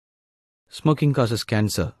Smoking causes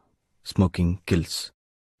cancer. Smoking kills.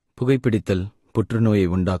 புகைப்பிடித்தல் புற்றுநோயை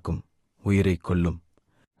உண்டாக்கும், உயிரை கொல்லும்.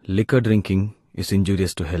 Liquor drinking is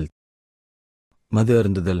injurious to health. மது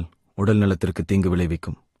அருந்துதல் உடல் நலத்திற்கு தீங்கு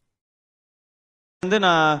விளைவிக்கும்.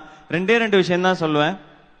 நான் ரெண்டு விஷயம் தான் சொல்லுவேன்.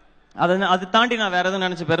 அது தாண்டி நான் வேற எதுவும்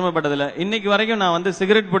நினைச்சு பெருமைப்பட்டதில்லை. இன்னைக்கு வரைக்கும் நான்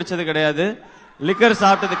சிகரெட் பிடிச்சது கிடையாது, லிக்கர்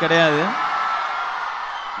சாப்பிட்டது கிடையாது.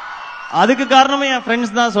 அதுக்கு காரணமே என்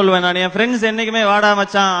ஃப்ரெண்ட்ஸ் தான் சொல்லுவேன். நான் என் ஃப்ரெண்ட்ஸ் என்னைக்குமே வாடா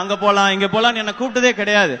மச்சான் அங்க போலாம் இங்க போலாம் என்ன கூப்பிட்டதே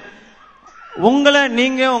கிடையாது. உங்களை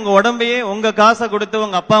நீங்க உங்க உடம்பையே உங்க காசை கொடுத்து,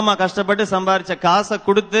 உங்க அப்பா அம்மா கஷ்டப்பட்டு சம்பாரிச்ச காசை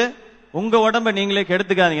கொடுத்து உங்க உடம்ப நீங்களே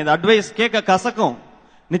கெடுத்துக்காதீங்க. இந்த அட்வைஸ் கேட்க கசக்கும்,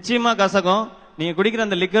 நிச்சயமா கசக்கும். நீங்க குடிக்கிற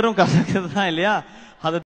அந்த லிக்கரும் கசக்குது தான் இல்லையா? அது